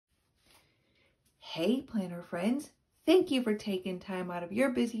Hey planner friends, thank you for taking time out of your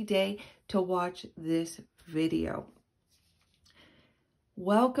busy day to watch this video.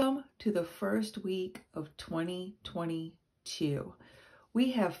 Welcome to the first week of 2022.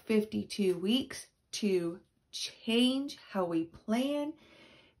 We have 52 weeks to change how we plan,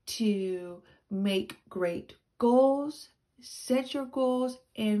 to make great goals, set your goals,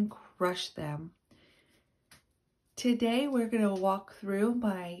 and crush them. Today we're going to walk through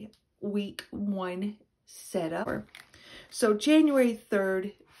my week 1 setup. So January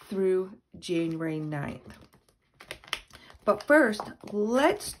 3rd through January 9th. But first,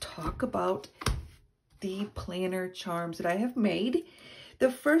 let's talk about the planner charms that I have made.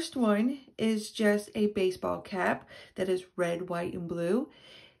 The first one is just a baseball cap that is red, white, and blue.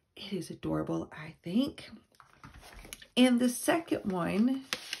 It is adorable, I think. And the second one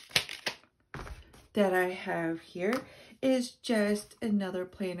that I have here is just another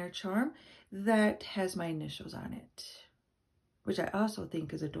planner charm that has my initials on it, which I also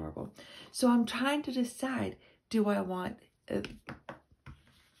think is adorable. So I'm trying to decide, do I want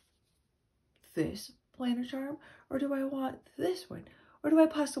this planner charm or do I want this one? Or do I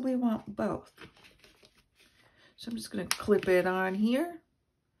possibly want both? So I'm just going to clip it on here.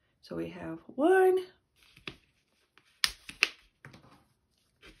 So we have one,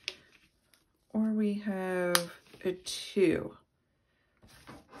 or we have a 2,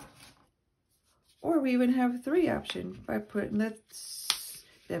 or we even have 3 options by putting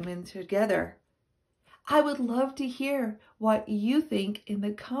them in together. I would love to hear what you think in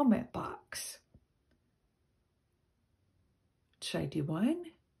the comment box. Should I do 1,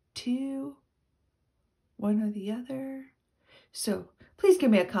 2, one or the other? So please give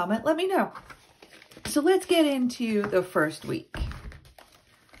me a comment, let me know. So let's get into the first week.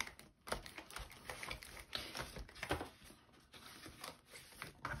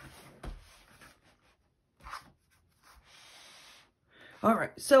 All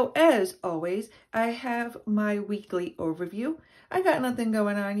right, so as always, I have my weekly overview. I got nothing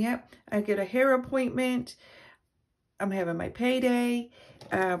going on yet. I get a hair appointment. I'm having my payday.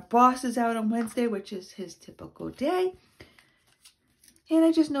 Boss is out on Wednesday, which is his typical day. And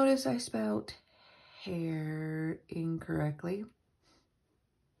I just noticed I spelled hair incorrectly.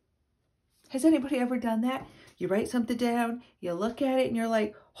 Has anybody ever done that? You write something down, you look at it, and you're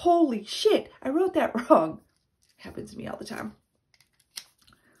like, holy shit, I wrote that wrong. Happens to me all the time.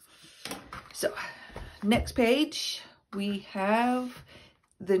 So, next page, we have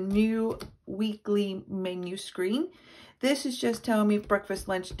the new weekly menu screen. This is just telling me breakfast,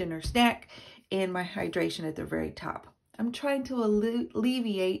 lunch, dinner, snack, and my hydration at the very top. I'm trying to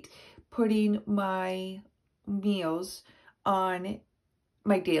alleviate putting my meals on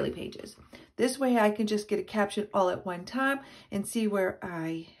my daily pages. This way I can just get a caption all at one time and see where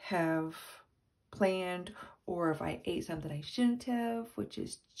I have planned, or if I ate something I shouldn't have, which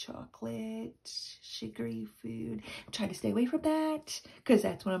is chocolate, sugary food. I'm trying to stay away from that because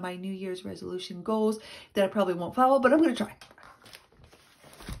that's one of my New Year's resolution goals that I probably won't follow, but I'm going to try.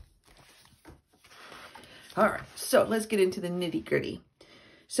 All right, so let's get into the nitty gritty.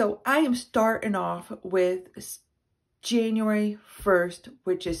 So I am starting off with January 1st,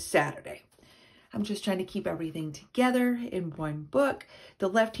 which is Saturday. I'm just trying to keep everything together in one book. The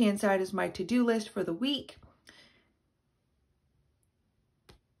left-hand side is my to-do list for the week.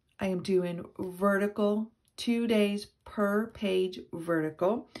 I am doing vertical, 2 days per page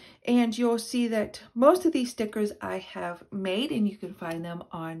vertical. And you'll see that most of these stickers I have made, and you can find them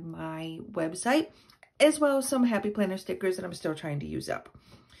on my website, as well as some Happy Planner stickers that I'm still trying to use up.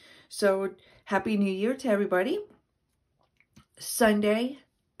 So Happy New Year to everybody. Sunday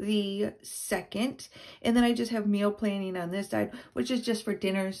the 2nd, and then I just have meal planning on this side, which is just for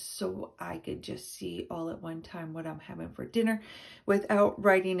dinner, so I could just see all at one time what I'm having for dinner without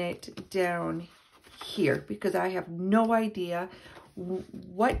writing it down here, because I have no idea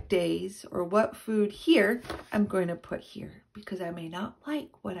what days or what food here I'm going to put here, because I may not like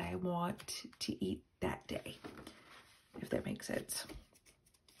what I want to eat that day, if that makes sense.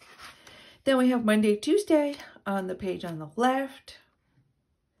 Then we have Monday, Tuesday on the page on the left.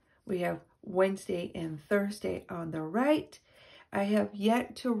 We have Wednesday and Thursday on the right. I have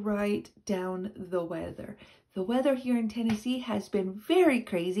yet to write down the weather. The weather here in Tennessee has been very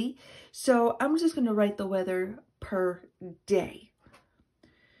crazy, so I'm just going to write the weather per day.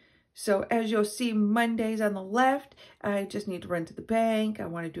 So as you'll see, Mondays on the left, I just need to run to the bank. I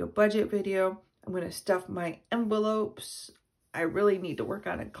want to do a budget video. I'm going to stuff my envelopes. I really need to work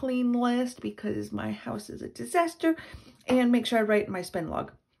on a clean list because my house is a disaster, and make sure I write my spend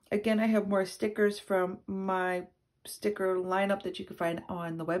log. Again, I have more stickers from my sticker lineup that you can find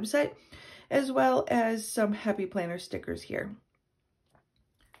on the website, as well as some Happy Planner stickers here.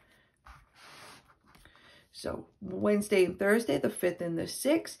 So Wednesday and Thursday, the 5th and the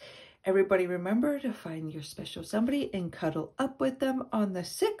 6th. Everybody remember to find your special somebody and cuddle up with them on the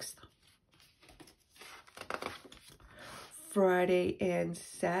 6th. Friday and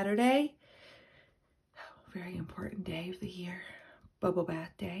Saturday, very important day of the year, bubble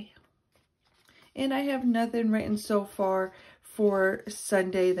bath day. And I have nothing written so far for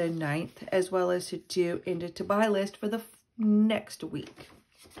Sunday the 9th, as well as to do and to buy list for the next week.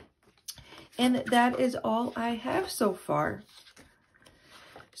 And that is all I have so far.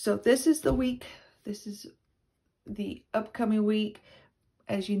 So this is the week. This is the upcoming week.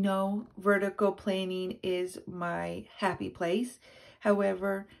 As you know, vertical planning is my happy place.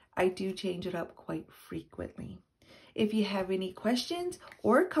 However, I do change it up quite frequently. If you have any questions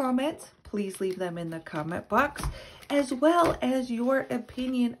or comments, please leave them in the comment box, as well as your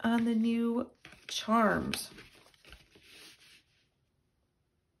opinion on the new charms.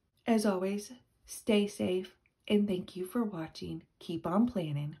 As always, stay safe and thank you for watching. Keep on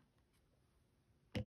planning.